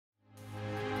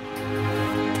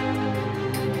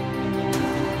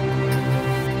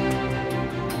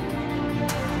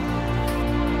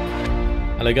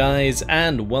Hello guys,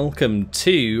 and welcome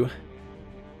to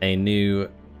a new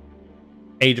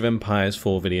Age of Empires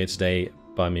 4 video today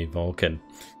by me, Vulcan.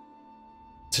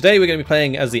 Today we're going to be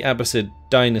playing as the Abbasid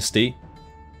Dynasty.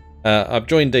 I've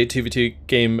joined a 2v2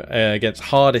 game against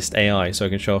hardest AI, so I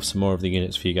can show off some more of the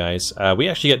units for you guys. We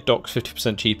actually get docks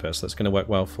 50% cheaper, so that's going to work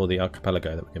well for the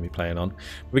archipelago that we're going to be playing on.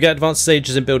 We get advanced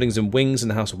stages in buildings and wings in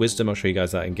the House of Wisdom. I'll show you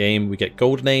guys that in game. We get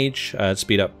Golden Age to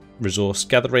speed up resource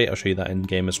gather rate. I'll show you that in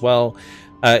game as well.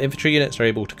 Infantry units are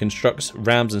able to construct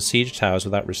rams and siege towers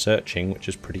without researching, which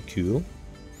is pretty cool.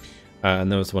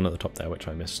 And there was one at the top there which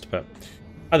I missed, but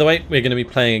either way, we're going to be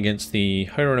playing against the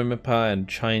Roman Empire and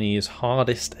Chinese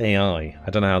hardest AI. I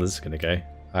don't know how this is going to go.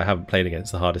 I haven't played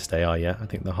against the hardest AI yet. I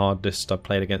think the hardest I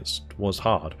played against was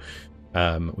hard,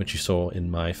 which you saw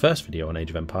in my first video on Age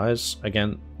of Empires,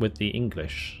 again with the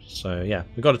English. So yeah,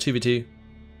 we've got a 2v2,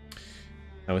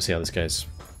 and we'll see how this goes.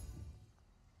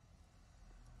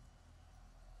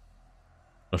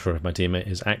 Not sure if my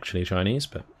teammate is actually Chinese,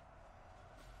 but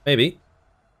maybe.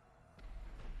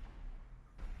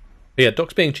 But yeah,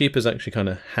 docks being cheap is actually kind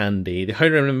of handy. The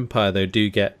Roman Empire, though, do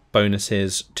get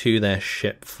bonuses to their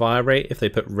ship fire rate if they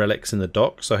put relics in the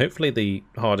dock. So hopefully the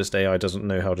hardest AI doesn't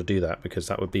know how to do that, because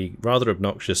that would be rather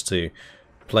obnoxious to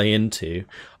play into.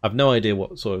 I've no idea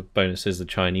what sort of bonuses the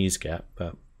Chinese get,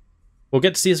 but we'll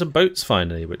get to see some boats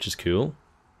finally, which is cool.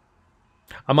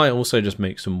 I might also just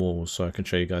make some walls so I can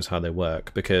show you guys how they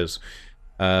work, because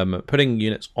putting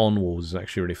units on walls is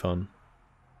actually really fun.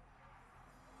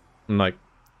 And like,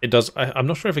 it does. I'm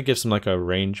not sure if it gives them like a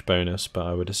range bonus, but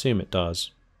I would assume it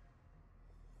does.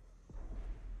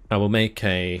 I will make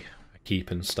a keep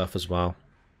and stuff as well.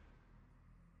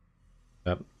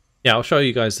 Yeah, I'll show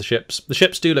you guys the ships. The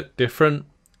ships do look different.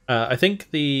 I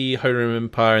think the Roman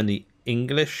Empire and the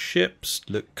English ships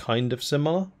look kind of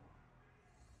similar.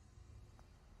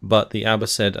 But the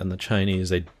Abbasid and the Chinese,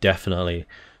 they definitely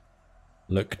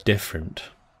look different.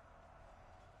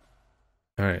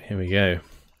 Alright, here we go.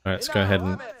 Alright, let's go ahead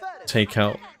and take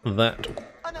out that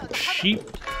sheep.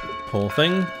 Poor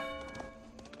thing.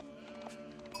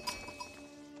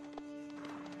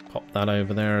 Pop that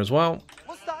over there as well.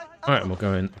 Alright, we'll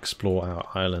go and explore our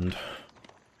island.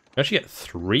 We actually get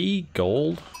 3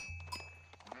 gold.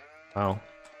 Wow.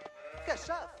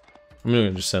 I'm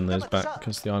going to just send those back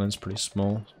because the island's pretty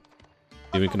small.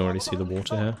 See, we can already see the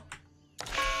water here.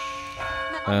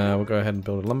 We'll go ahead and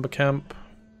build a lumber camp.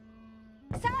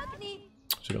 So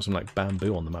we've got some like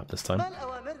bamboo on the map this time.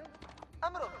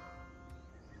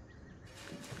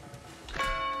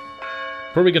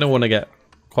 Probably going to want to get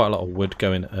quite a lot of wood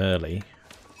going early.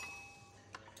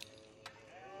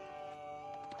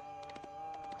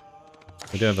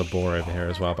 We do have a boar over here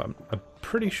as well, but I'm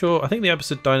pretty sure, I think the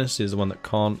Abbasid Dynasty is the one that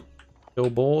can't kill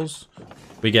boars.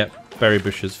 We get berry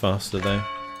bushes faster though.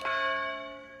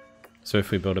 So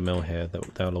if we build a mill here,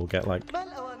 they'll all get like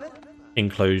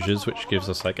enclosures, which gives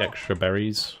us like extra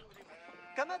berries.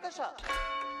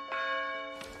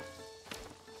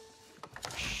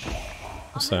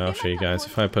 So I'll show you guys.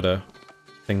 If I put a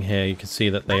thing here, you can see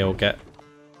that they all get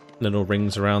little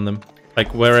rings around them.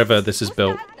 Like wherever this is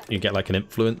built, you get like an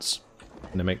influence,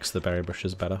 and it makes the berry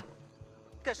bushes better.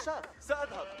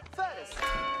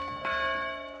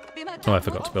 Oh, I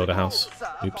forgot to build a house.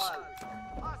 Oops.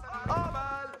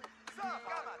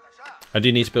 I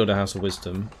do need to build a House of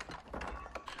Wisdom.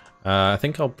 I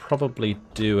think I'll probably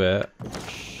do it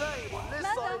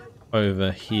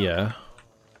over here.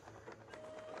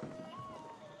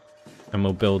 And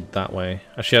we'll build that way.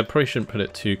 Actually, I probably shouldn't put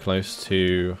it too close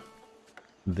to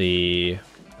the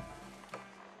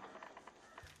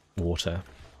water.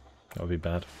 That would be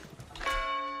bad.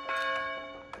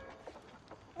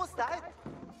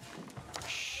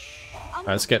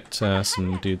 Let's get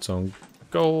some dudes on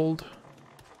gold.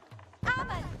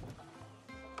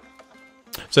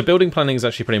 So building planning is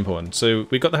actually pretty important. So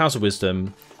we've got the House of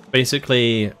Wisdom.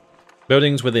 Basically,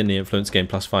 buildings within the influence gain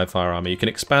 +5 fire armor. You can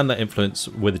expand that influence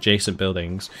with adjacent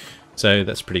buildings. So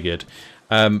that's pretty good.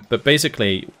 But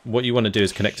basically, what you want to do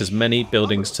is connect as many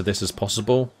buildings to this as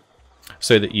possible,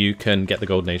 so that you can get the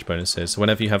Golden Age bonuses. So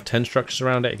whenever you have 10 structures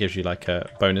around it, it gives you like a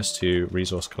bonus to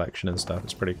resource collection and stuff.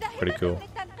 It's pretty cool.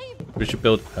 We should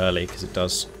build early because it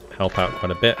does help out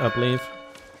quite a bit, I believe.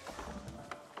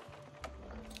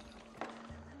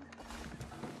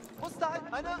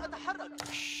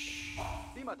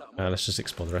 Let's just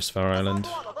explore the rest of our island.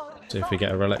 See if we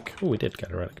get a relic. Oh, we did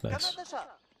get a relic. Nice. I'm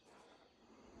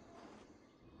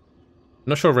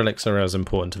not sure relics are as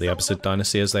important to the Abbasid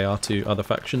Dynasty as they are to other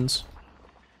factions.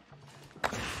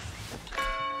 But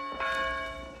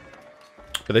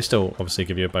they still obviously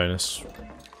give you a bonus.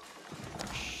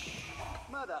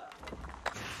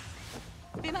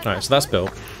 Alright, so that's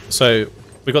built. So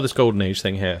we've got this golden age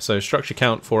thing here. So structure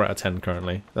count 4 out of 10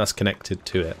 currently. That's connected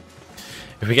to it.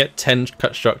 If we get 10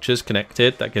 cut structures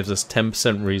connected, that gives us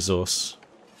 10% resource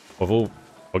of all,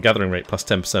 or gathering rate plus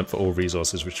 10% for all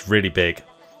resources, which is really big.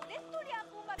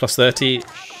 Plus 30,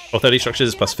 or 30 structures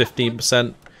is plus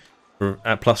 15%,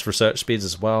 plus research speeds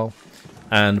as well.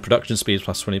 And production speeds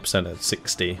plus 20% at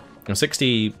 60. And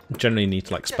 60 generally need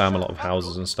to like spam a lot of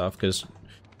houses and stuff, because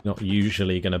you're not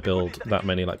usually going to build that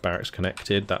many like barracks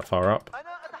connected that far up.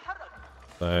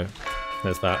 So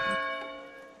there's that.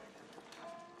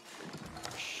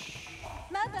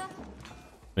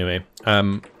 Anyway,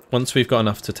 once we've got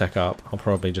enough to tech up, I'll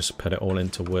probably just put it all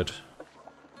into wood.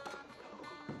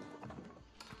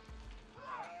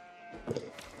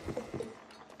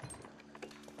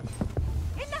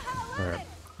 Alright,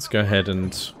 let's go ahead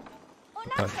and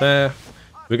put that there.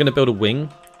 We're going to build a wing.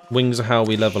 Wings are how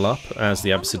we level up as the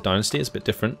Abbasid Dynasty. It's a bit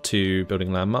different to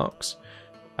building landmarks.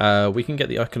 We can get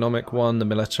the economic one, the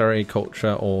military,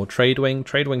 culture, or trade wing.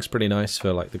 Trade wing's pretty nice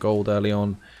for like the gold early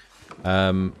on.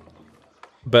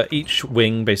 But each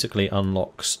wing basically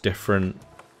unlocks different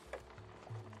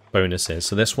bonuses.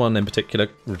 So this one in particular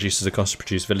reduces the cost to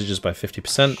produce villages by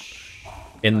 50%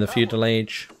 in the feudal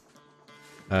age.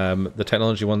 The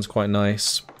technology one's quite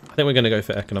nice. I think we're going to go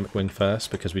for economic wing first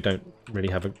because we don't really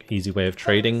have an easy way of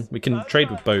trading. We can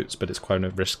trade with boats, but it's quite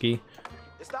risky.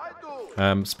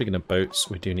 Speaking of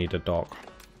boats, we do need a dock.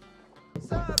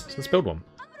 So let's build one.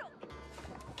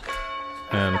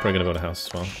 And I'm probably going to build a house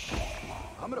as well.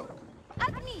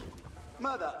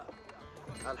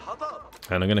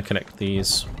 And I'm going to connect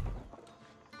these.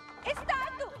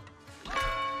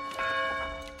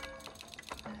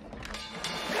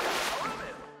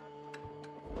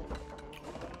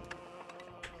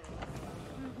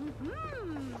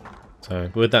 So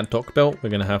with that dock built, we're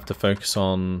going to have to focus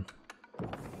on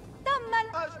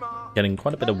getting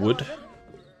quite a bit of wood.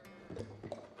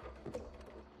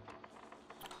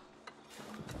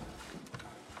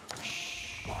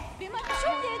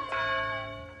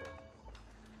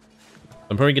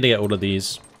 I'm probably going to get all of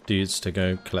these dudes to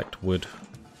go collect wood.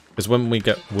 Because when we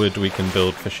get wood, we can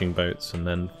build fishing boats, and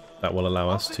then that will allow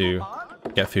us to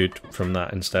get food from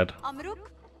that instead.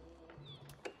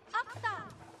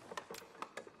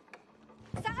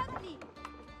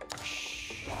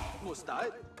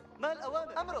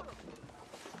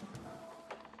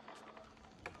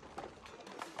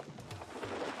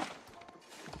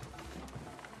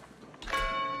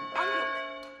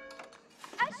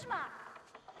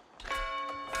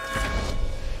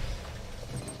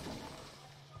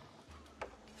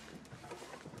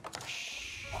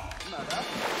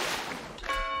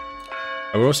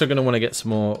 We're also going to want to get some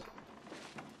more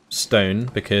stone,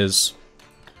 because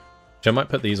I might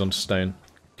put these onto stone,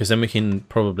 because then we can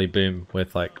probably boom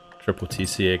with like triple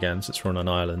TC again, since we're on an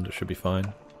island. It should be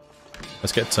fine.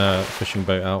 Let's get a fishing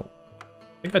boat out.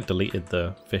 I think I deleted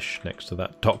the fish next to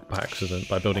that dock by accident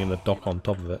by building the dock on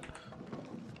top of it.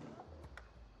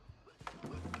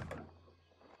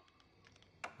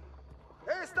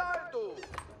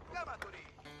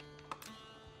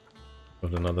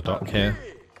 Build another dock here.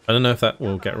 I don't know if that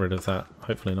will get rid of that.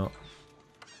 Hopefully not.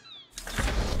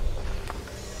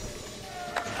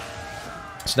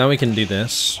 So now we can do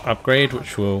this upgrade,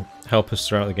 which will help us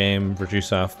throughout the game,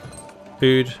 reduce our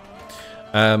food.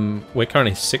 We're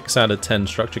currently 6 out of 10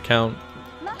 structure count.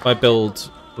 If I build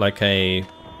like a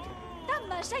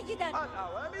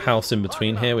house in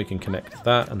between here, we can connect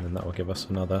that, and then that will give us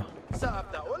another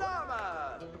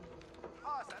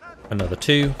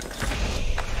 2.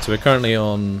 So we're currently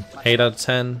on 8 out of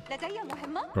 10.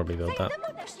 Probably build that.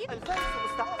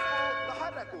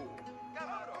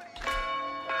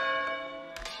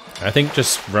 I think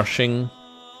just rushing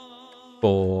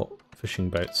for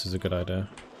fishing boats is a good idea.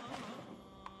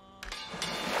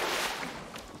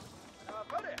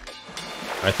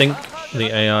 I think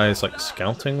the AI is like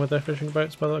scouting with their fishing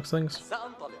boats by the looks of things.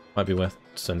 Might be worth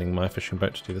sending my fishing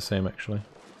boat to do the same actually.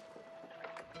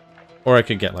 Or I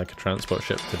could get like a transport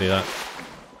ship to do that.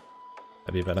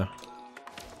 That'd be better.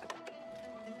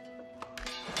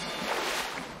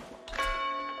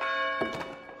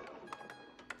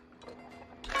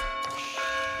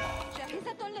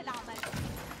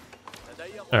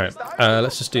 Alright,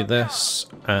 let's just do this,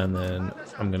 and then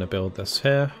I'm going to build this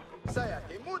here.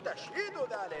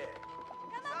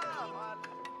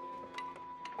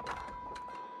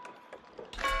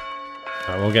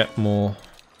 We'll get more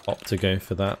op to go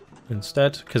for that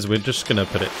instead, because we're just going to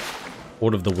put it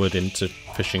all of the wood into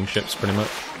fishing ships pretty much.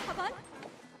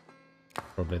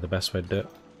 Probably the best way to do it.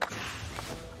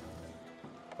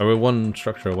 Oh, we're one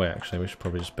structure away actually, we should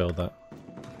probably just build that.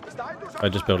 I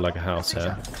just build like a house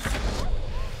here.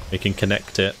 We can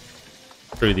connect it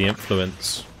through the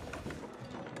influence.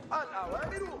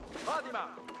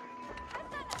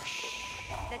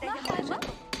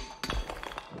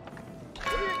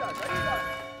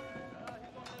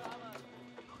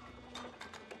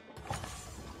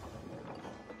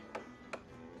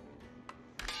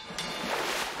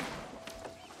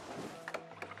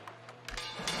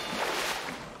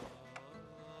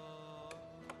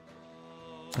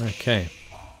 Okay.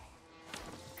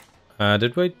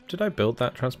 Did I build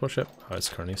that transport ship? Oh, it's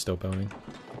currently still building.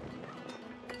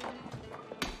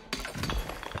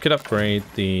 I could upgrade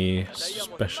the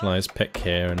specialized pick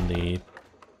here and the...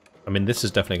 I mean, this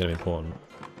is definitely going to be important.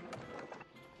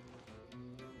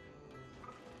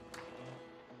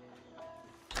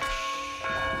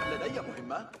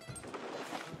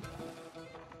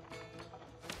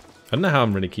 I don't know how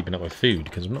I'm really keeping up with food,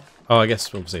 because I'm not... Oh, I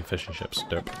guess obviously fishing ships.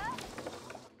 Dope.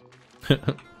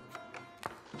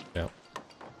 Yeah.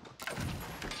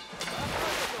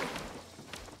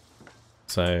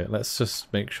 So let's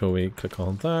just make sure we click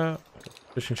on that.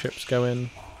 Fishing ships go in.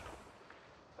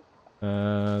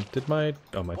 Did my...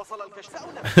 Oh, my...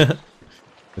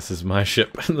 This is my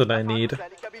ship that I need.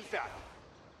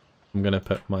 I'm gonna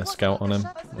put my scout on him.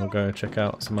 We'll go check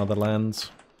out some other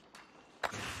lands.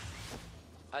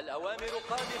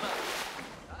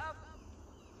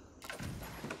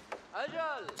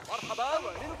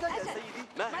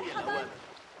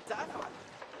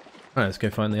 Alright, let's go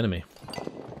find the enemy.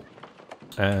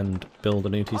 And build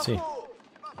an UTC.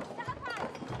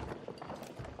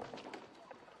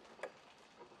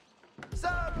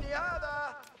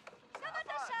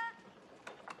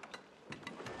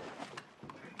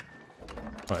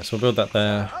 Alright, so we'll build that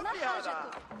there.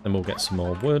 Then we'll get some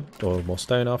more wood or more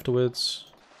stone afterwards.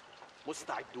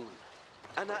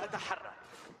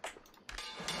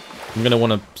 I'm going to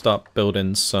want to start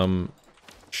building some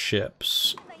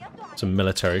ships. Some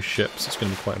military ships. It's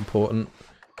going to be quite important.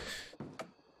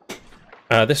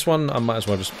 This one, I might as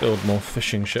well just build more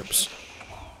fishing ships.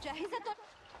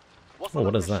 Oh,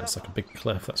 what is that? It's like a big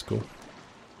cliff. That's cool.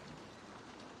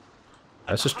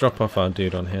 Let's just drop off our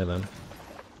dude on here then.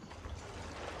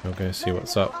 We'll go see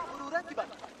what's up.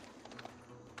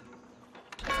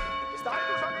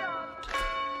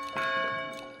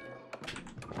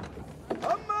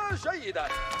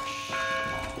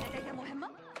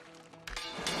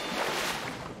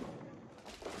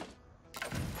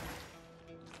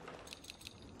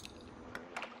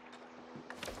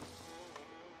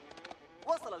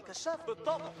 وصل الكشاف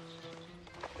بالطبع.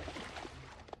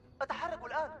 أتحرك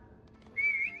الآن.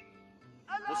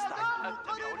 مستعد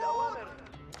أتبع الأوامر.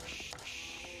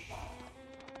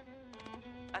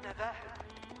 أنا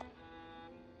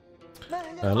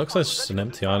ذاهب. Looks like it's just an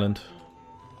empty island.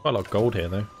 Quite a lot of gold here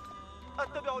though.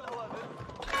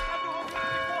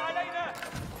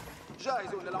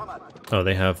 Oh,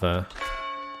 they have a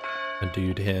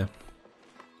dude here.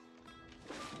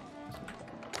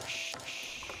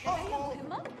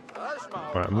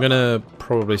 Right, I'm gonna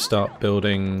probably start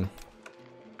building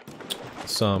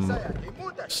some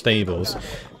stables.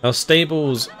 Now,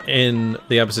 stables in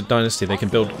the Abbasid Dynasty, they can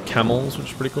build camels, which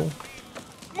is pretty cool.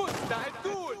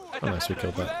 Oh, nice, we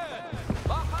killed that.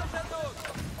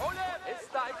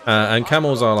 And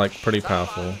camels are like pretty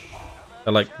powerful.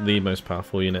 They're like the most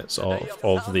powerful units of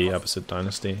the Abbasid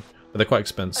Dynasty, but they're quite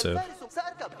expensive.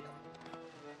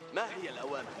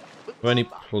 I've only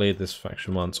played this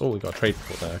faction once. Oh, we got a trade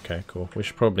port there. Okay, cool. We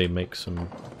should probably make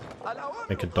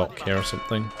a dock here or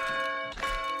something.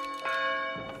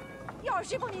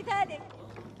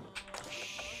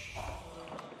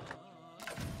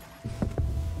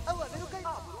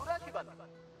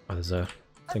 Oh, there's a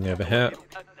thing over here.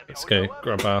 Let's go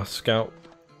grab our scout.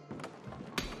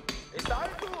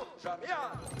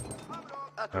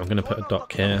 I'm gonna put a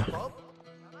dock here.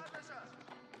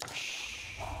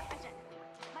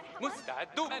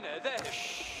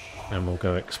 And we'll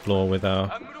go explore with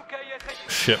our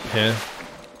ship here.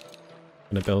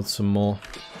 Gonna build some more.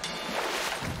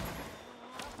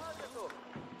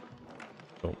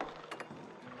 Cool.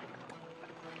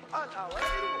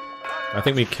 I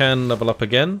think we can level up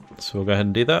again, so we'll go ahead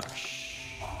and do that.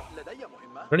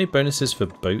 Are there any bonuses for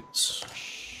boats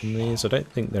on these? I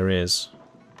don't think there is.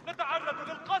 I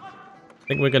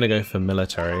think we're going to go for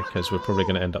military, because we're probably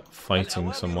going to end up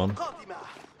fighting someone.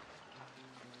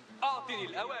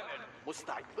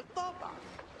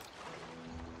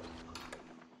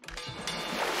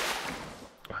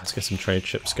 Let's get some trade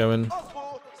ships going.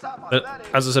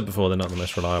 As I said before, they're not the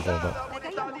most reliable, but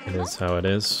it is how it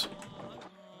is.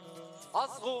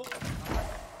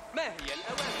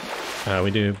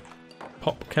 We do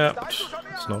pop capped.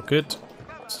 It's not good.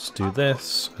 Let's do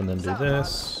this, and then do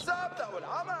this.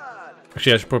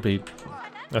 Actually, I should probably...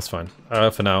 That's fine.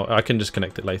 For now, I can just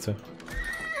connect it later.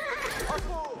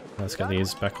 Let's get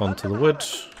these back onto the wood.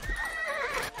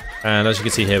 And as you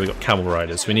can see here, we've got camel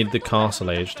riders. We need the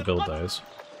castle age to build those.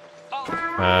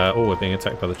 Oh, we're being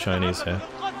attacked by the Chinese here.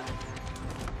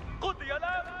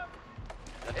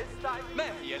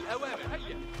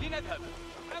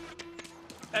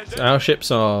 Our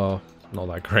ships are not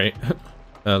that great.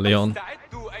 Leon.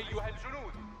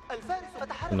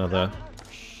 Another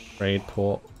trade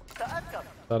port. Is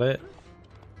that it?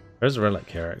 There's a relic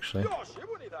here, actually.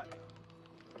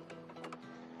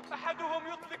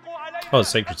 Oh,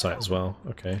 sacred site as well.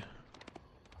 Okay.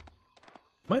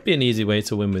 Might be an easy way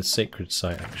to win with sacred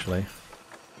site, actually.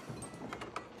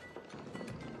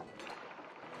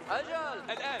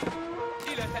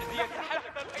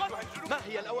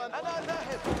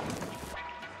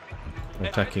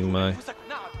 Attacking my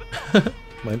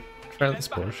my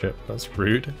transport ship. That's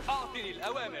rude.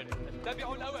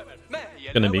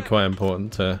 It's gonna be quite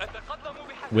important to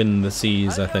win the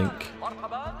seas, I think.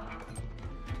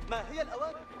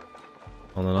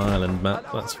 On an island map,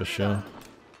 that's for sure.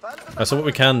 So what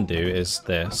we can do is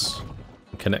this.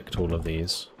 Connect all of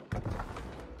these.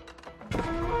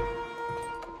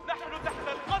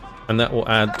 And that will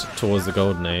add towards the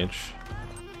golden age.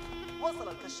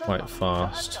 Quite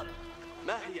fast.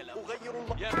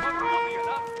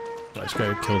 Let's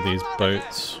go kill these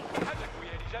boats.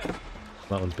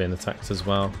 That one's being attacked as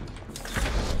well.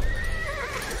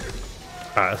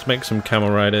 Alright, let's make some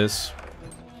camel riders.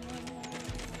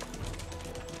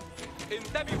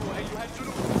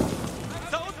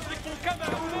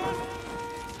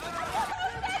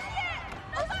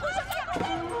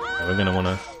 We're going to want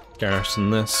to garrison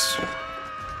this.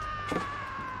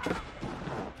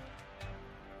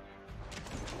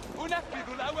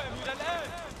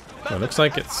 Oh, it looks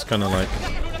like it's kind of like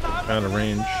out of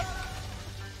range.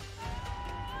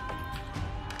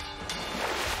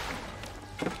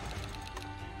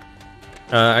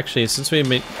 Actually, since we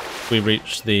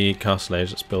reached the castle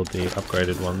age, let's build the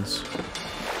upgraded ones.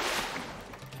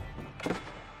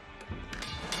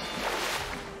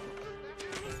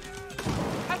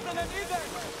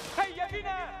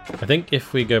 I think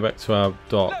if we go back to our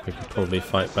dock, we could probably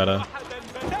fight better.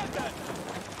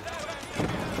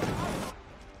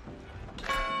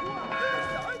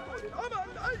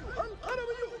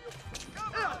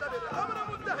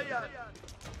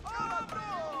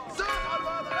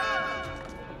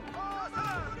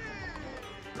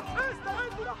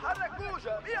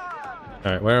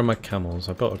 Alright, where are my camels?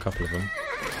 I built a couple of them.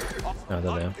 Oh, there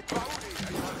they are.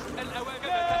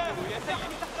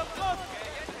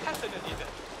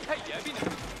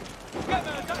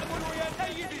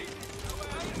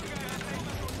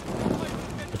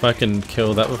 If I can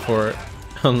kill that before it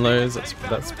unloads,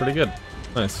 that's pretty good.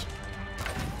 Nice.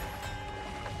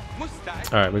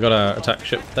 Alright, we got our attack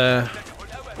ship there.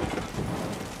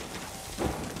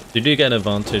 You do get an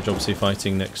advantage, obviously,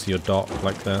 fighting next to your dock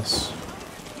like this.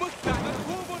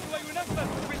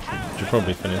 Should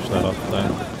probably finish that off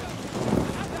there.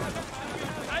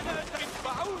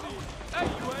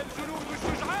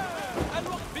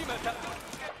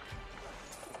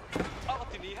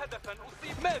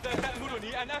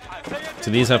 So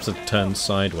these have to turn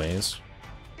sideways.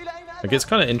 Like, it's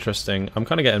kind of interesting. I'm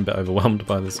kind of getting a bit overwhelmed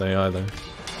by this AI though.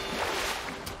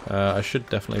 I should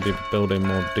definitely be building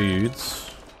more dudes.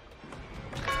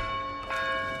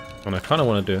 And I kind of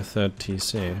want to do a third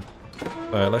TC.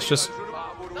 So let's just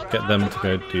get them to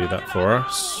go do that for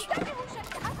us.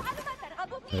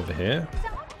 Over here.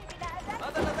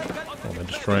 Oh, they're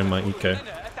destroying my eco.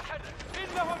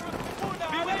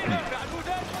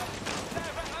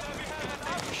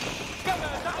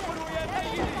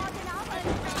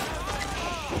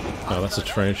 Oh, that's a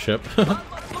trade ship.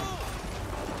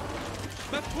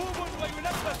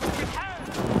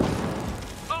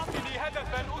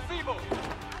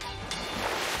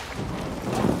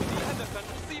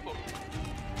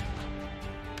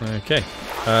 Okay,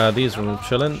 these are all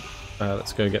chilling.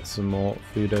 Let's go get some more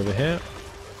food over here.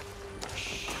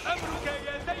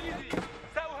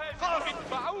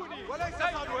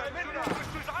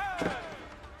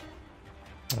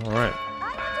 Alright.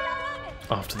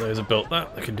 After those have built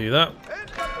that, they can do that.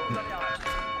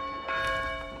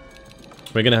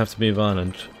 We're going to have to move on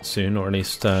and soon, or at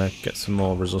least get some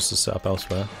more resources set up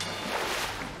elsewhere.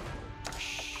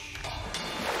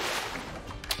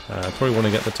 Probably want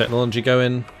to get the technology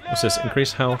going. What's this?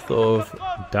 Increase health of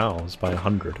Dows by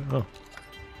 100. Oh,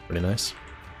 really nice.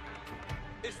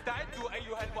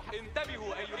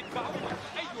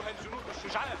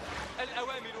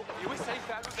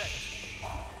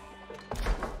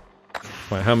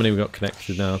 Right, how many we got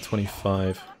connected now?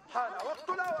 25.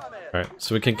 Alright,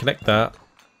 so we can connect that.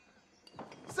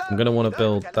 I'm going to want to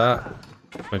build that.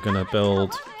 We're going to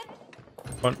build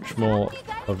a bunch more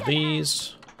of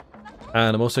these.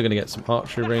 And I'm also going to get some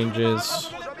archery ranges.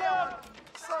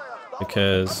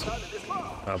 Because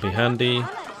that'll be handy.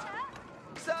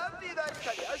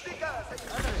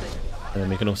 And then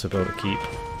we can also build a keep.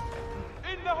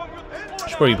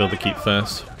 Should probably build the keep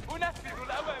first.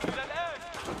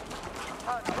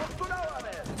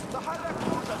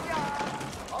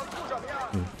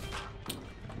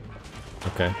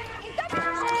 Okay.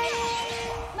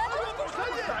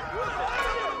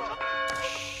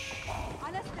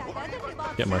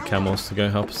 Get my camels to go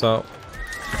help us out.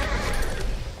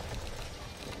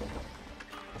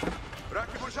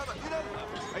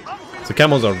 So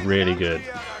camels are really good.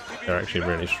 They're actually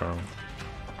really strong.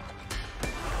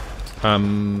 I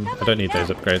don't need those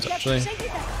upgrades actually.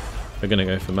 We're gonna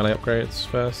go for melee upgrades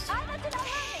first.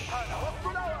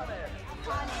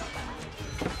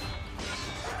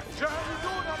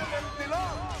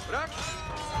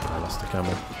 I lost the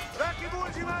camel.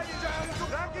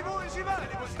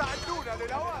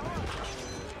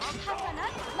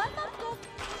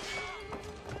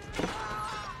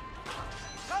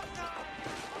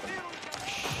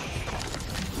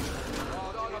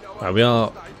 We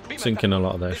are sinking a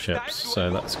lot of their ships, so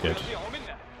that's good.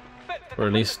 Or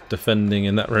at least defending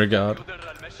in that regard.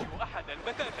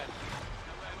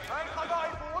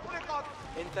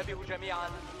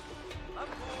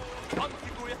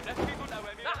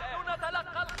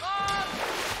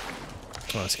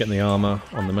 Right, let's get the armor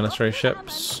on the military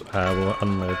ships. We'll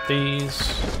unload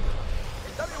these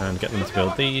and get them to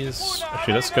build these.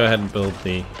 Actually, let's go ahead and build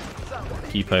the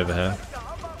keep over here.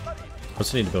 I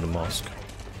also need to build a mosque.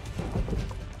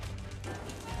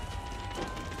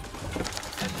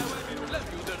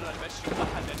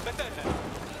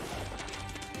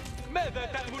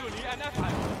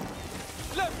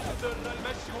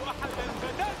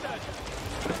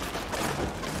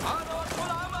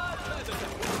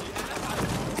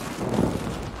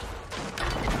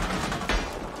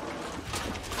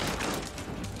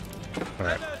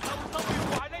 Alright.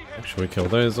 Make sure we kill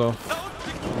those off.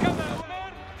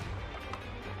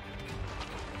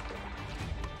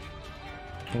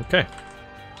 Okay.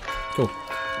 Cool.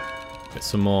 Get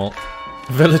some more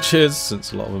villagers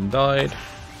since a lot of them died.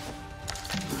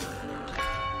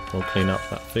 We'll clean up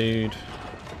that food.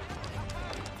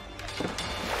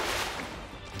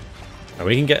 Oh,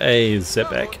 we can get a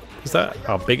Zebek. Is that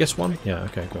our biggest one? Yeah,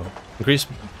 okay, cool. Increase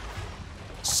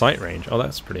sight range. Oh,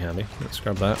 that's pretty handy. Let's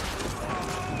grab that.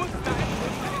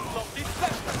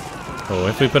 Oh,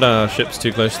 if we put our ships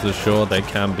too close to the shore, they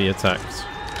can be attacked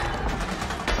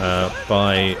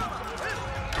by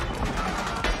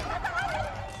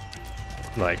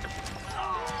like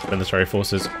military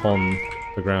forces on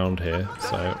the ground here,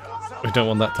 so we don't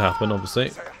want that to happen,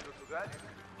 obviously.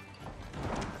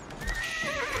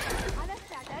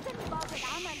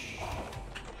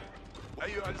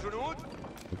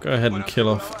 We'll go ahead and kill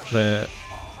off their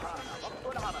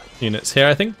units here.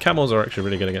 I think camels are actually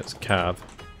really good against cav.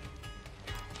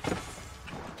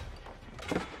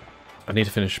 I need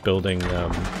to finish building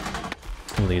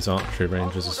all these archery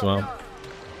ranges as well.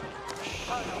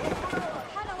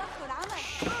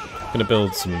 I'm gonna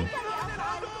build some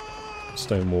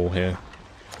stone wall here,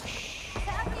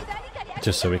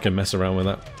 just so we can mess around with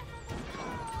that.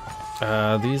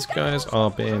 These guys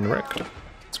are being wrecked.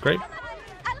 It's great.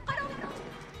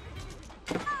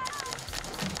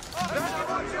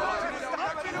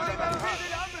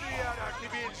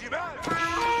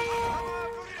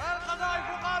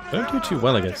 Don't do too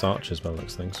well against archers by the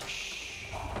looks of things.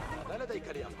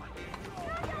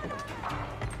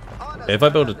 If I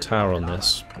build a tower on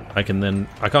this, I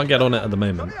can't get on it at the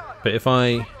moment, but if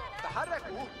I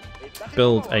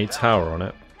build a tower on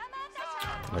it,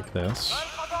 like this,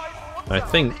 I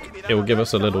think it will give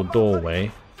us a little doorway,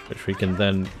 which we can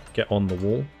then get on the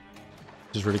wall,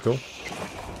 which is really cool.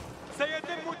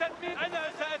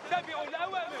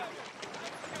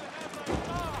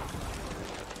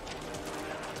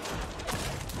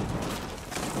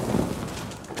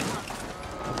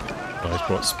 Oh, he's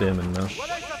brought spearmen now.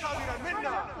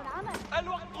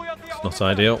 It's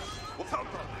not ideal.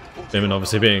 Spearmen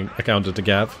obviously being accounted to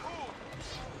Gav.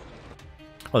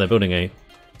 Oh, they're building a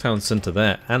town centre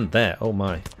there and there. Oh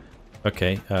my.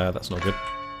 Okay, that's not good.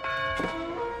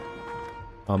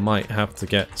 I might have to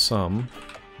get some.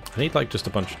 I need like just a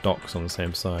bunch of docks on the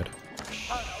same side.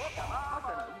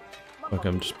 I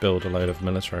can just build a load of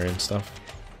military and stuff.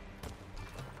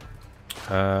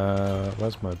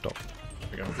 Where's my dock?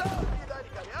 There we go.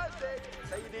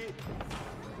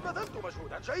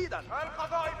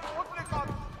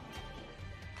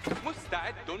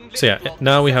 So yeah,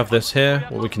 now we have this here.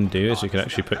 What we can do is we can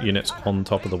actually put units on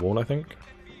top of the wall, I think.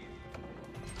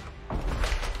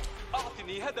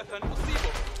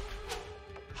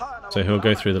 So he'll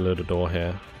go through the little door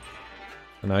here.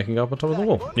 And I can go up on top of the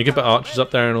wall. You can put archers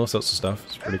up there and all sorts of stuff.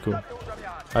 It's pretty cool.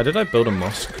 Did I build a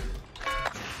mosque?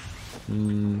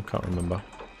 Can't remember.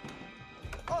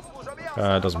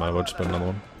 It doesn't matter, we'll just build another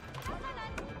one.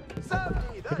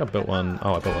 I think I built one.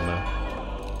 Oh, I built one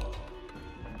now.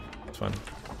 It's fine.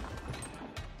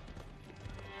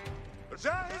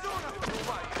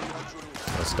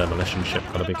 That's a demolition ship,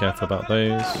 gotta be careful about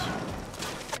those.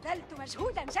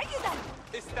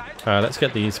 Let's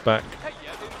get these back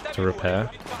to repair.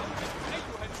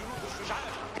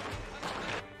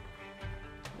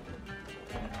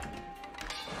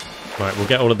 Right, we'll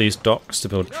get all of these docks to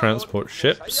build transport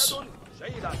ships.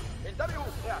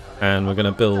 And we're going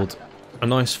to build a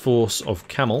nice force of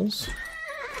camels.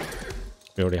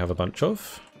 We already have a bunch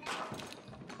of.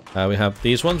 We have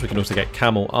these ones. We can also get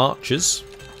camel archers.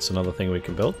 That's another thing we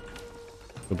can build.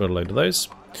 We'll build a load of those.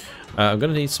 I'm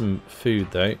going to need some food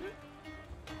though.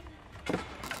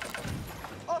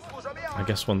 I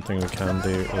guess one thing we can do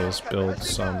is build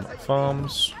some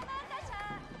farms.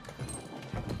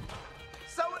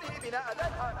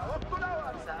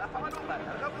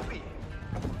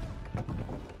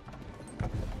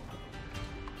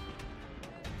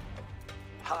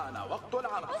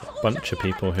 Bunch of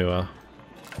people who are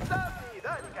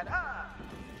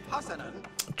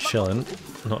chilling,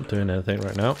 not doing anything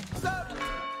right now.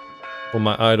 All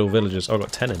my idle villagers. Oh, I've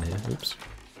got 10 in here. Oops.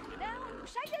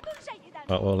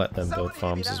 But we'll let them build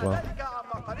farms as well.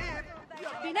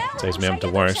 Saves me having to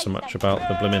worry so much about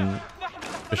the blimmin'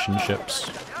 fishing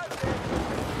ships.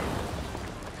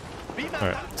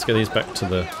 Alright, let's get these back to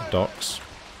the docks.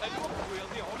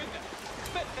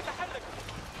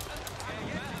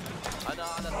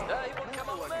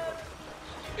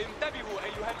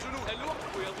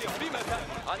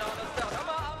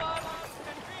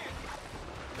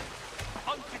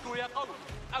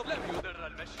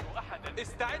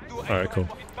 Alright, cool.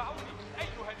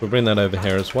 We'll bring that over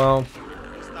here as well.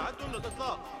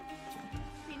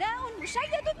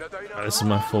 This is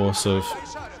my force of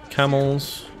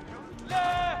camels.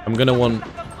 I'm gonna want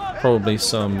probably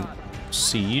some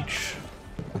siege.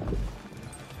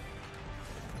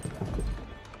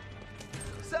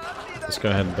 Let's go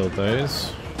ahead and build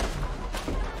those.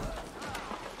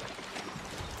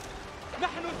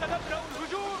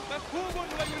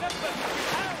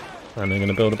 And I'm going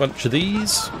to build a bunch of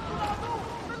these.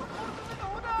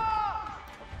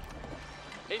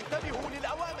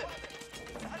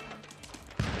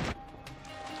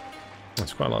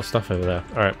 That's quite a lot of stuff over there.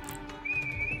 Alright.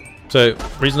 So,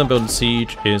 the reason I'm building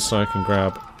siege is so I can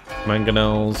grab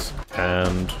mangonels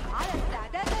and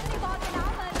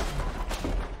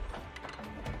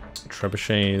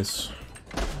trebuchets.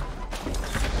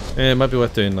 Yeah, it might be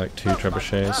worth doing like 2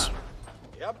 trebuchets.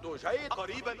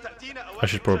 I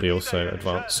should probably also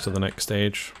advance to the next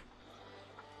stage.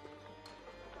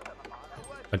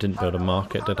 I didn't build a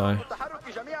market, did I?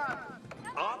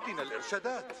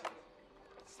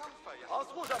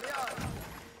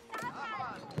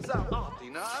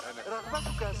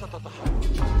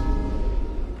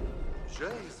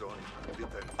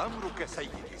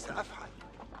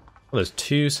 Well, there's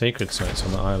 2 sacred sites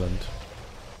on the island.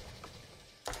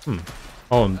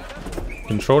 Oh, I'm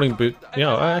controlling boot.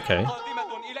 Yeah, okay.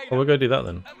 Well, we'll go do that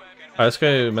then. Alright, let's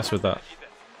go mess with that.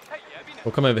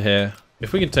 We'll come over here.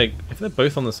 If we can take... If they're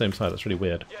both on the same side, that's really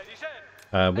weird.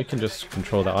 We can just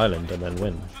control the island and then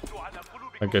win.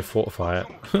 I'd go fortify it.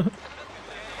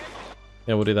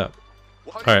 Yeah, we'll do that.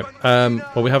 Alright,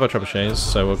 well we have our trebuchets,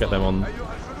 so we'll get them on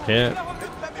here.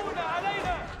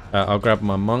 I'll grab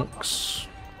my monks,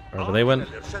 wherever they went.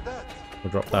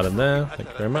 We'll drop that in there, thank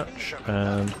you very much.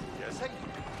 And...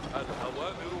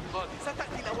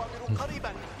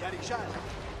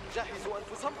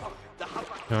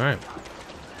 Alright.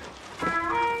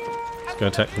 Let's go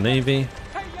attack the navy.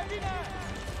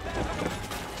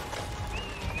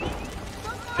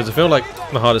 Because I feel like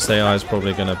the hardest AI is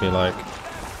probably going to be like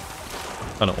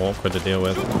kind of awkward to deal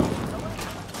with.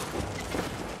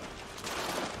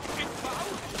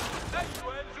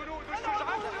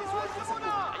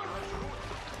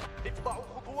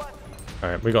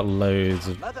 Alright, we got loads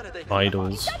of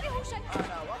idols.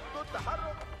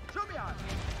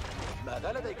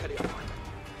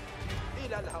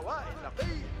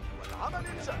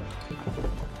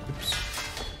 Oops.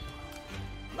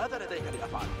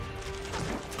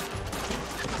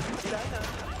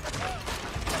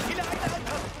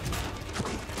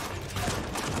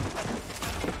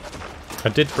 I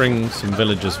did bring some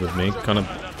villagers with me, kind of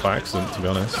by accident to be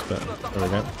honest, but there we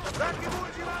go.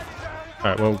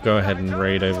 Alright, we'll go ahead and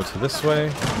raid over to this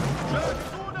way.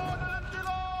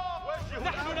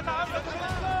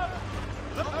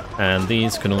 And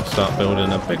these can all start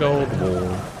building a big old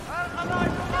wall.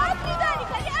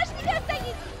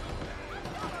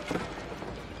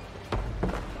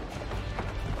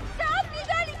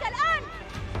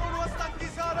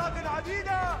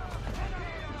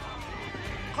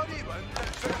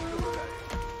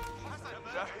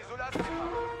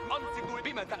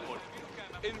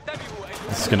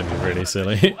 This is going to be really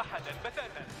silly.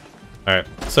 Alright,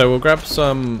 so we'll grab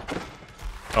some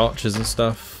archers and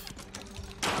stuff.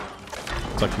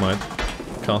 Looks like my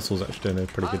castle's actually doing a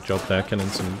pretty good job there, killing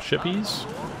some shippies.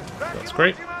 That's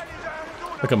great.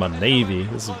 Look at my navy,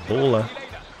 this is a baller.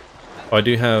 Oh, I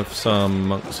do have some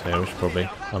monks here, we should probably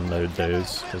unload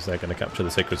those because they're going to capture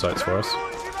the sacred sites for us.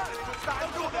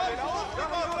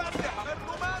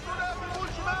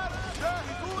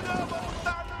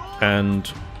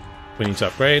 And we need to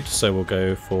upgrade, so we'll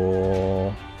go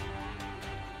for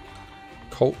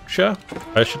culture.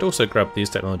 I should also grab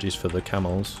these technologies for the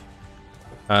camels.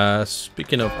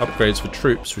 Speaking of upgrades for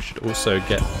troops, we should also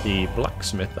get the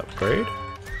blacksmith upgrade.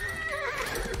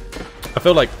 I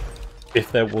feel like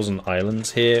if there wasn't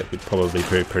islands here, we'd probably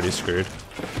be pretty screwed,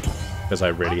 because I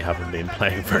really haven't been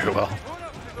playing very well.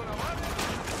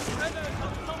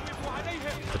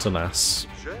 It's an ass.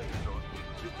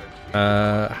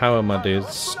 How are my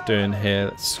dudes doing here?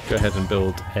 Let's go ahead and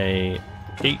build a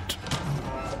gate.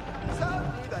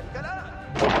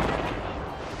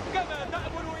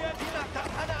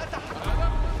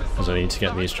 Because I need to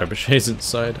get these trebuchets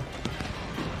inside.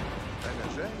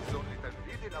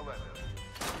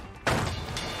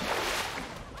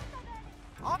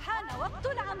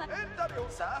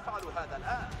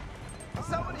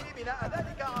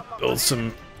 Build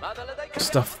some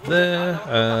stuff there.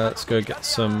 Let's go get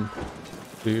some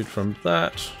food from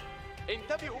that.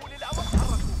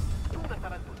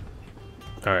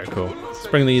 Alright, cool. Let's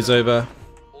bring these over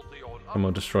and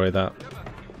we'll destroy that.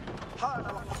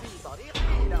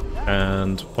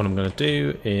 And what I'm going to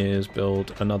do is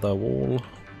build another wall.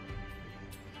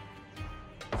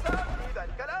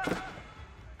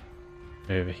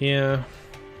 Over here.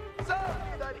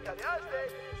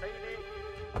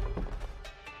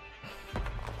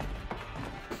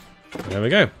 There we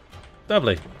go.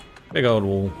 Lovely. Big old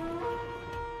wall.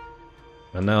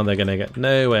 And now they're going to get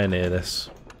nowhere near this.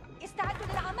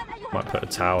 Might put a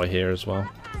tower here as well.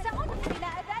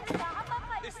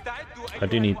 I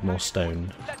do need more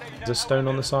stone. Is there stone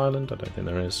on this island? I don't think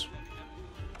there is.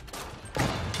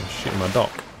 I'm shooting my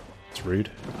dock. It's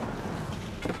rude.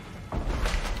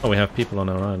 Oh, we have people on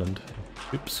our island.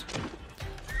 Oops.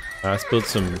 Let's build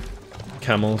some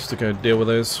camels to go deal with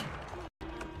those.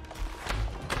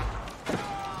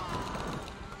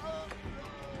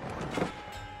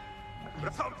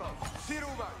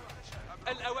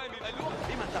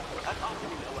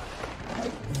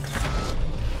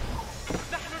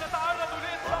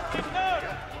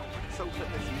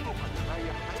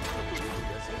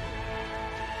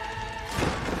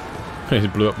 He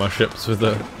blew up my ships with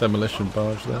a demolition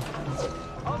barge there.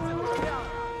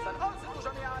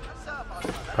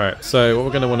 Alright, so what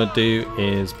we're going to want to do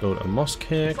is build a mosque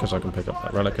here, because I can pick up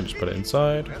that relic and just put it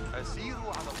inside.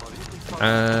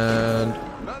 And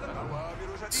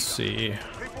let's see.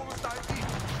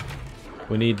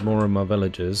 We need more of my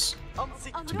villagers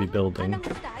to be building.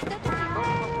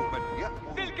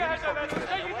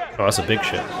 Oh, that's a big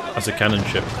ship. That's a cannon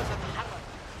ship.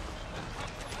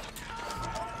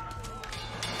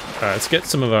 Alright, let's get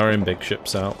some of our own big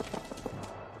ships out.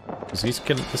 Because this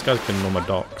guy's killing all my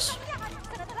docks.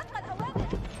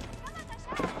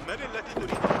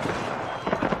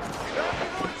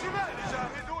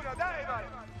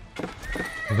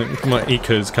 I think my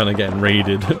eco's kind of getting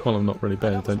raided while I'm not really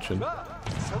paying attention.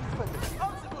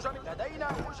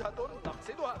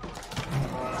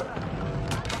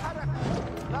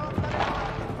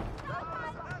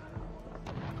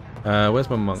 Where's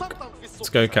my monk? Let's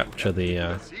go capture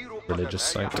the religious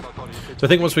site. So I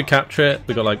think once we capture it,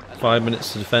 we got like 5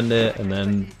 minutes to defend it, and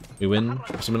then we win,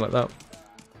 or something like that.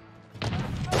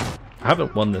 I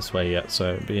haven't won this way yet,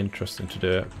 so it'd be interesting to do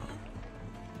it.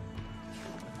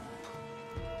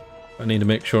 I need to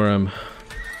make sure I'm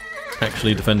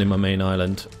actually defending my main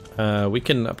island. We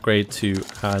can upgrade to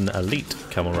an elite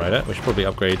camel rider. We should probably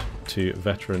upgrade to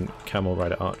veteran camel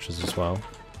rider archers as well.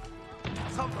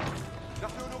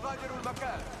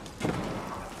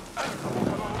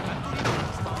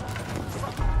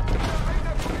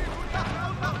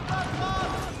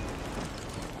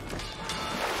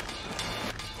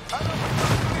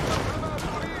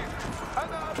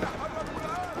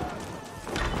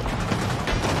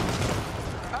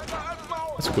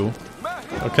 That's cool.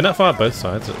 Oh, can that fire both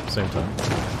sides at the same time?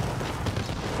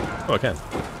 Oh, I can.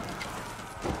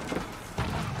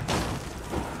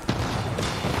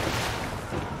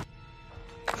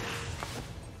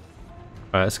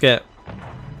 Alright, let's get...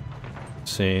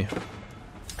 Let's see.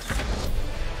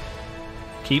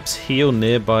 Keeps heal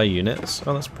nearby units.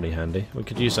 Oh, that's pretty handy. We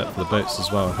could use that for the boats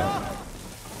as well, I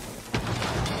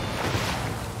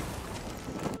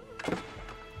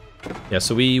think. Yeah,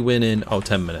 so we win in... Oh,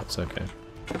 10 minutes, okay.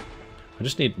 I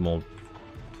just need more...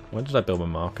 When did I build my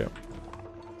market?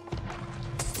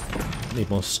 I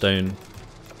need more stone.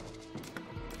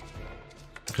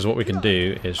 Because what we can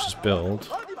do is just build...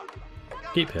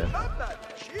 Keep here.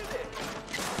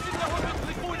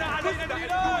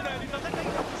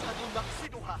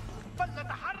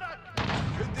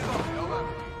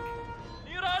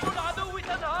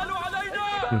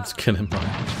 Let's kill him.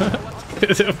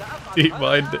 He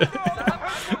mind it.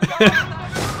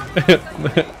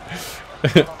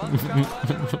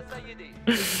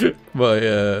 My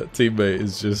teammate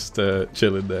is just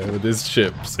chilling there with his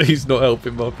ships. He's not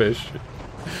helping my fish.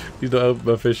 He's not helping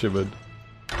my fishermen.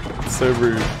 It's so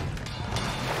rude.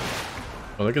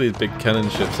 Oh, look at these big cannon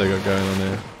ships they got going on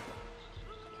here.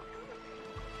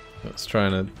 Let's try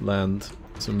and land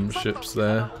some ships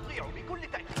there.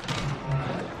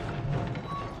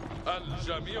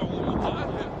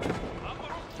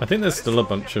 I think there's still a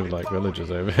bunch of like villagers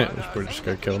over here. We should probably just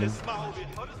go kill them.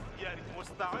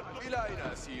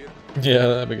 Yeah,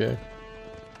 there we go.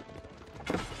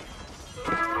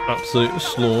 Absolute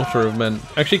slaughter of men.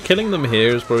 Actually, killing them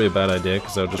here is probably a bad idea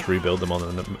because they'll just rebuild them on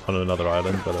another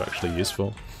island where they're actually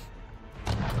useful.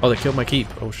 Oh, they killed my keep.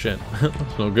 Oh shit,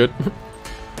 that's not good.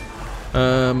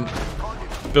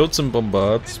 Build some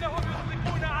bombards.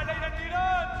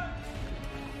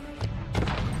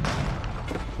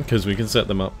 Because we can set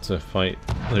them up to fight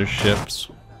those ships.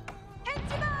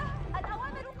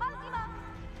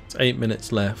 It's 8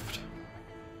 minutes left.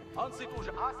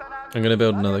 I'm gonna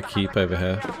build another keep over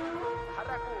here.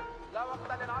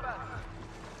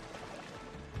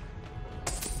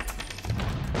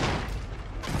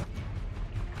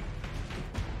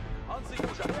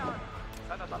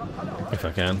 If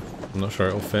I can. I'm not sure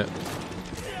it'll fit.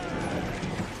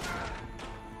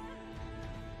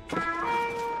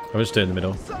 I'll just do it in the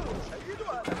middle.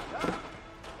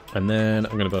 And then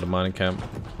I'm going to build a mining camp.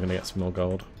 I'm going to get some more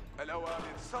gold.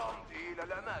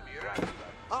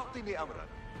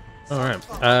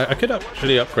 Alright. I could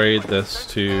actually upgrade this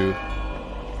to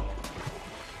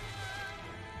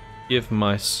give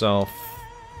myself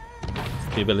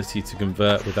the ability to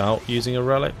convert without using a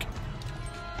relic.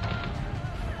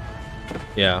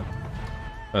 Yeah.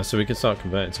 So we can start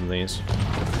converting some of these.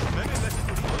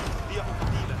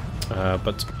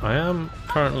 But I am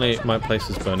currently... My place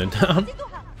is burning down.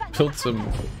 Build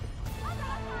some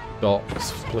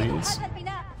docks, please.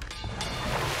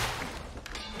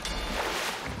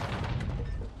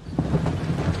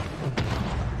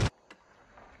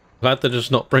 Glad they're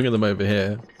just not bringing them over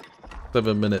here.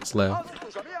 7 minutes left.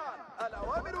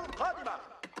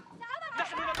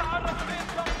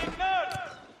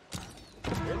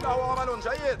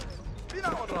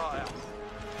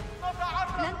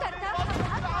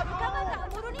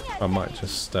 I might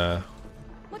just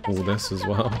pull this as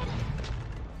well.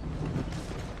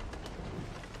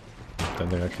 Don't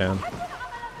think I can.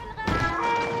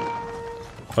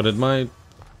 Oh, did my...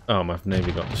 Oh, my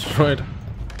navy got destroyed.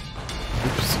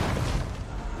 Oops.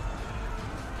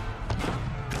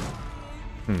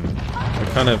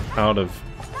 We're kind of out of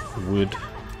wood.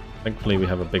 Thankfully we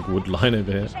have a big wood line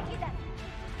over here.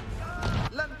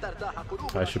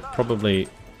 I should probably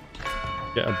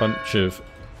get a bunch of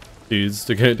dudes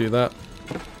to go do that.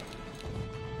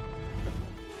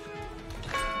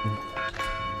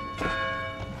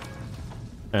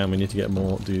 And we need to get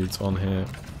more dudes on here.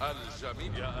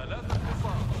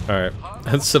 Alright,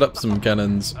 let's set up some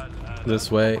cannons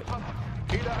this way.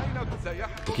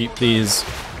 Keep these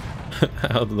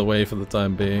out of the way for the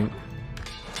time being.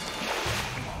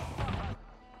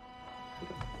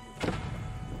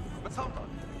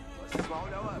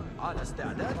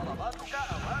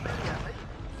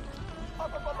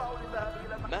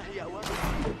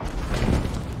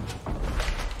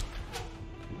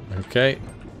 Okay.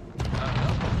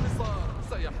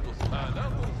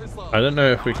 I don't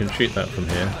know if we can shoot that from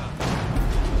here.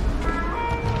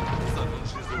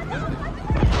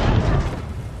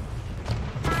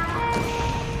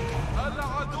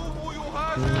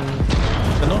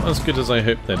 They're not as good as I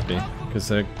hoped they'd be, because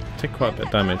they take quite a bit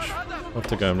of damage. I'll have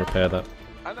to go and repair that.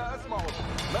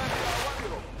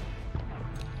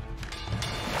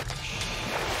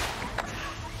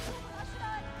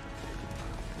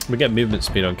 We get movement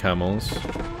speed on camels.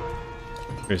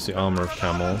 Here's the armor of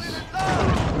camels.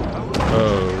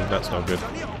 Oh, that's not good.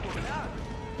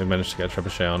 We managed to get a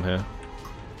trebuchet on here.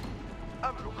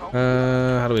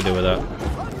 How do we deal with that?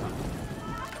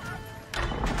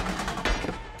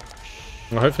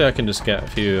 Well, hopefully I can just get a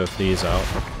few of these out.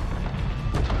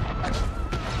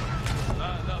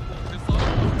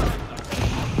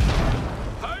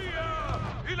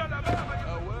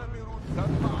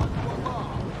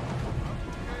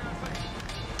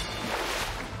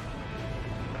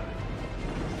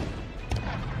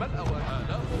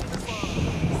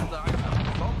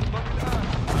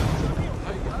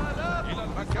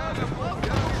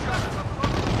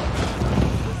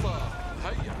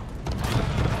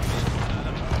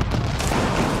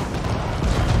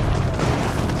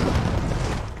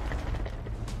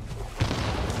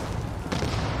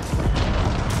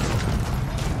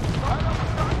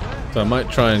 So I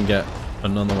might try and get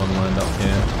another one lined up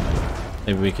here.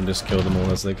 Maybe we can just kill them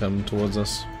all as they come towards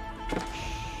us.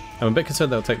 I'm a bit concerned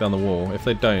they'll take down the wall. If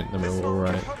they don't, then we're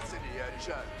alright.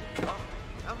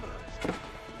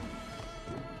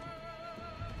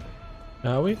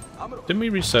 Are we? Didn't we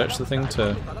research the thing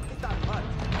to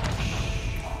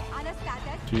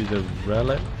do the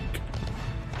relic?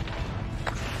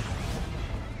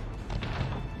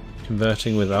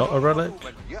 Converting without a relic?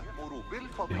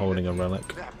 Holding a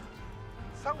relic.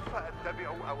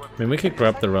 I mean, we could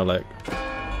grab the relic.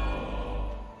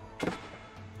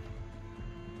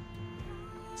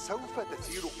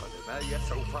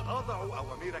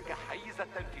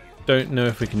 Don't know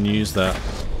if we can use that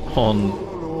on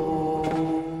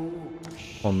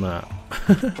that.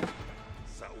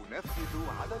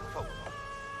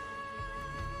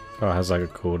 Oh, it has like a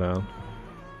cooldown.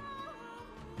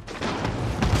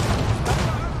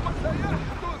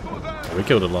 We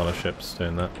killed a lot of ships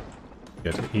doing that.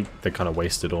 Good. They kind of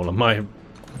wasted all of my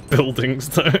buildings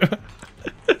though.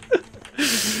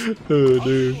 Oh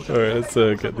no. Alright, let's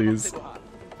get these.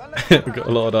 We've got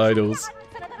a lot of idols.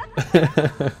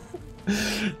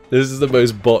 This is the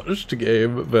most botched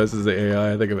game versus the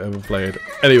AI I think I've ever played.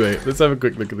 Anyway, let's have a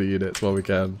quick look at the units while we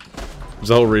can. There's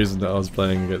the whole reason that I was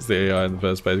playing against the AI in the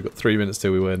first place. We've got 3 minutes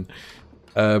till we win.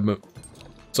 So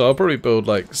I'll probably build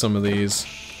like some of these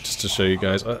just to show you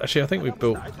guys. Actually, I think we've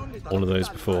built all of those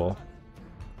before.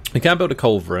 We can build a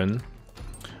culverin,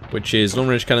 which is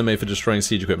long-range cannon made for destroying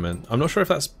siege equipment. I'm not sure if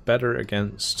that's better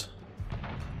against...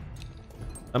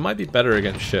 That might be better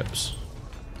against ships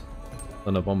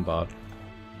than a bombard.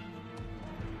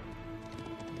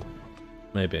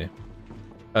 Maybe.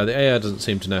 The AI doesn't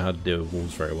seem to know how to deal with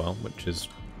walls very well, which is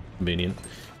convenient.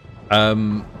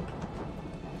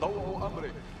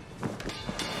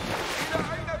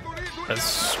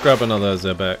 Let's grab another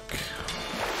Zebek.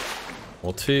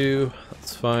 Or 2,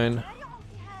 that's fine.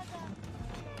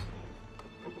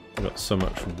 We've got so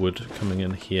much wood coming in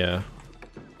here.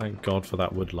 Thank God for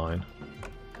that wood line.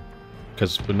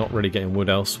 Because we're not really getting wood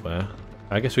elsewhere.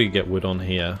 I guess we could get wood on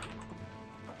here.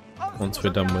 Once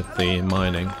we're done with the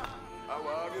mining.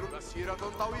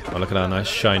 Oh, look at our nice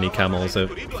shiny camels. They're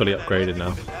fully upgraded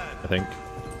now, I think.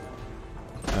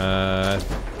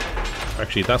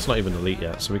 Actually, that's not even elite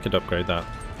yet, so we could upgrade that.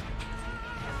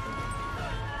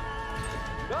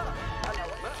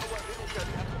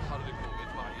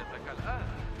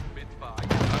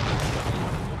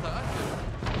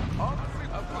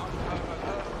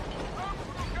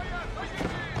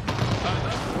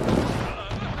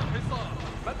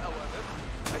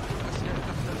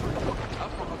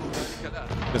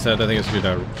 Like I said, I don't think it's a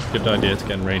good idea to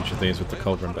get in range of these with the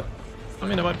culverin, but I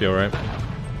mean, it might be alright.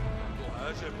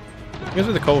 Because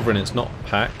with the culverin, it's not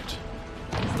packed,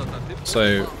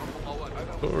 so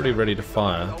we're already ready to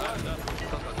fire.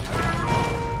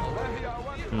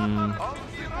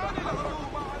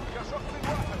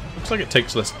 Looks like it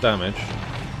takes less damage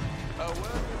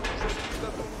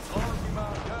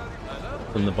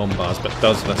than the bombards, but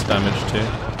does less damage too.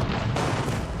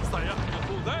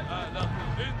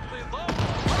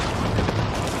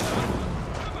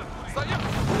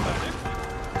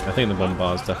 I think the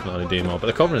bombards definitely do more, but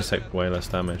the culverins take way less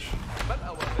damage.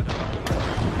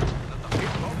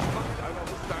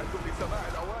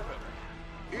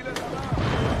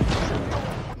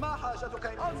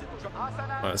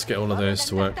 Right, let's get all of those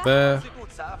to work there.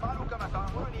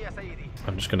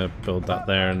 I'm just going to build that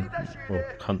there and we'll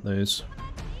hunt those.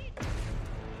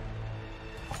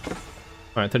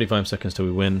 Alright, 35 seconds till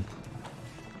we win.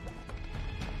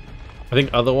 I think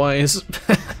otherwise...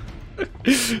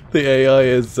 the AI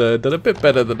has done a bit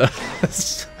better than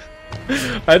us.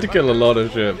 I had to kill a lot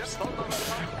of ships.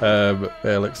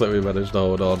 Yeah, looks like we managed to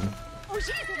hold on.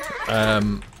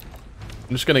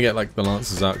 I'm just gonna get like the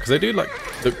lancers out because they do like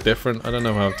look different. I don't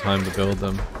know how I have time to build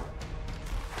them.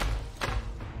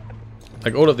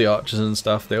 Like all of the archers and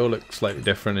stuff, they all look slightly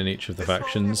different in each of the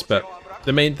factions, but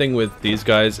the main thing with these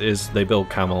guys is they build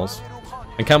camels.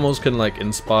 And camels can like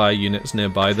inspire units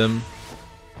nearby them.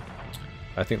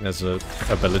 I think there's a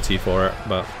ability for it,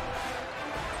 but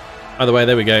either way,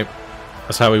 there we go.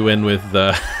 That's how we win with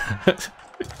the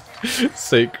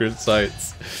sacred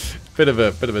sites. Bit of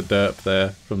a derp there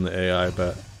from the AI,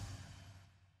 but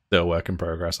still work in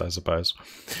progress, I suppose.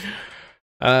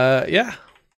 Yeah.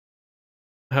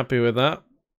 Happy with that.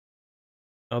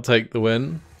 I'll take the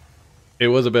win. It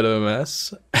was a bit of a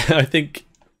mess. I think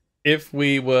if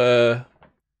we were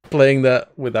playing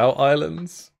that without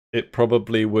islands, it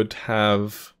probably would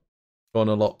have gone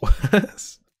a lot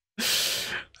worse.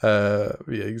 Yeah,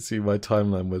 you can see my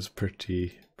timeline was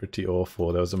pretty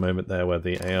awful. There was a moment there where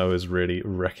the AI was really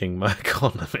wrecking my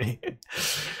economy.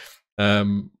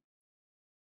 But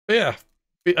yeah,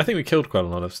 I think we killed quite a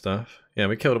lot of stuff. Yeah,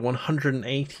 we killed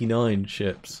 189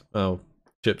 ships. Oh,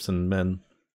 ships and men.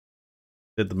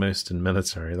 Did the most in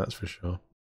military, that's for sure.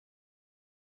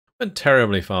 Went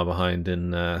terribly far behind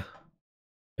in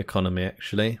economy,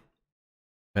 actually,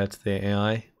 compared to the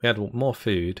AI. We had more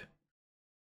food,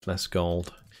 less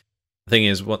gold. The thing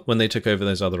is, when they took over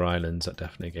those other islands, that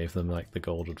definitely gave them like the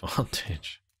gold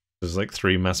advantage. There's like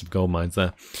 3 massive gold mines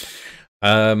there.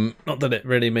 Not that it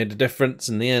really made a difference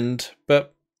in the end,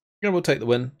 but yeah, we'll take the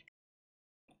win.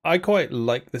 I quite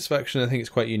like this faction. I think it's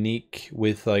quite unique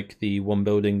with like the one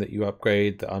building that you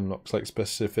upgrade that unlocks like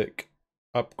specific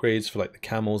upgrades for like the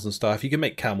camels and stuff. You can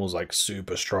make camels like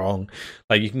super strong.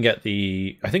 Like you can get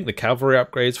I think the cavalry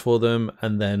upgrades for them,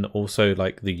 and then also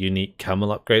like the unique camel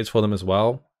upgrades for them as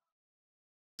well.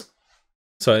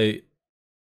 So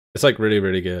it's like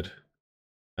really good.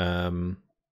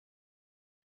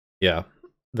 Yeah,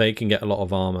 they can get a lot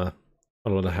of armor, a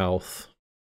lot of health.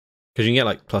 Because you can get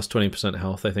like plus 20%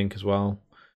 health, I think, as well.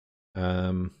 I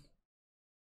mean,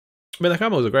 the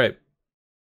camels are great.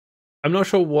 I'm not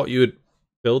sure what you would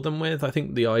build them with. I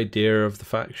think the idea of the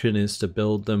faction is to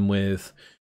build them with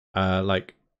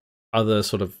like other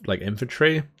sort of like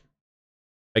infantry.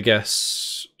 I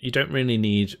guess you don't really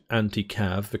need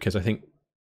anti-cav because I think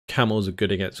camels are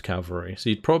good against cavalry. So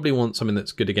you'd probably want something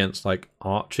that's good against like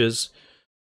archers,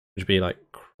 which would be like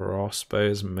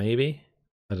crossbows, maybe.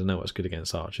 I don't know what's good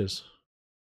against archers.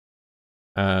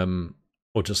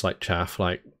 Or just like chaff,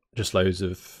 like just loads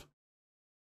of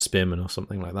spearmen or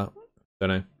something like that. Don't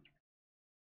know.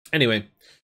 Anyway,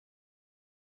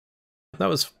 that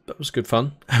was good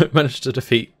fun. I managed to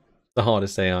defeat the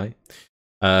hardest AI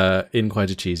in quite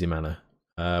a cheesy manner.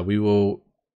 We will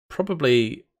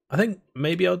probably, I think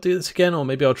maybe I'll do this again, or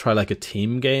maybe I'll try like a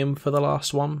team game for the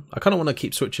last one. I kind of want to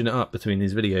keep switching it up between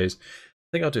these videos. I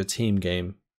think I'll do a team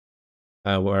game.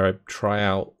 Where I try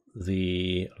out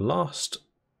the last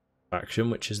faction,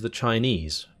 which is the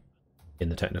Chinese, in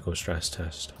the technical stress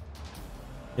test.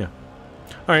 Yeah.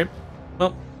 Alright,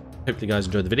 well, hopefully you guys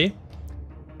enjoyed the video.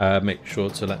 Make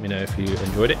sure to let me know if you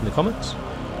enjoyed it in the comments.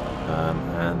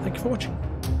 And thank you for watching.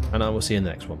 And I will see you in the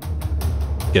next one.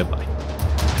 Goodbye.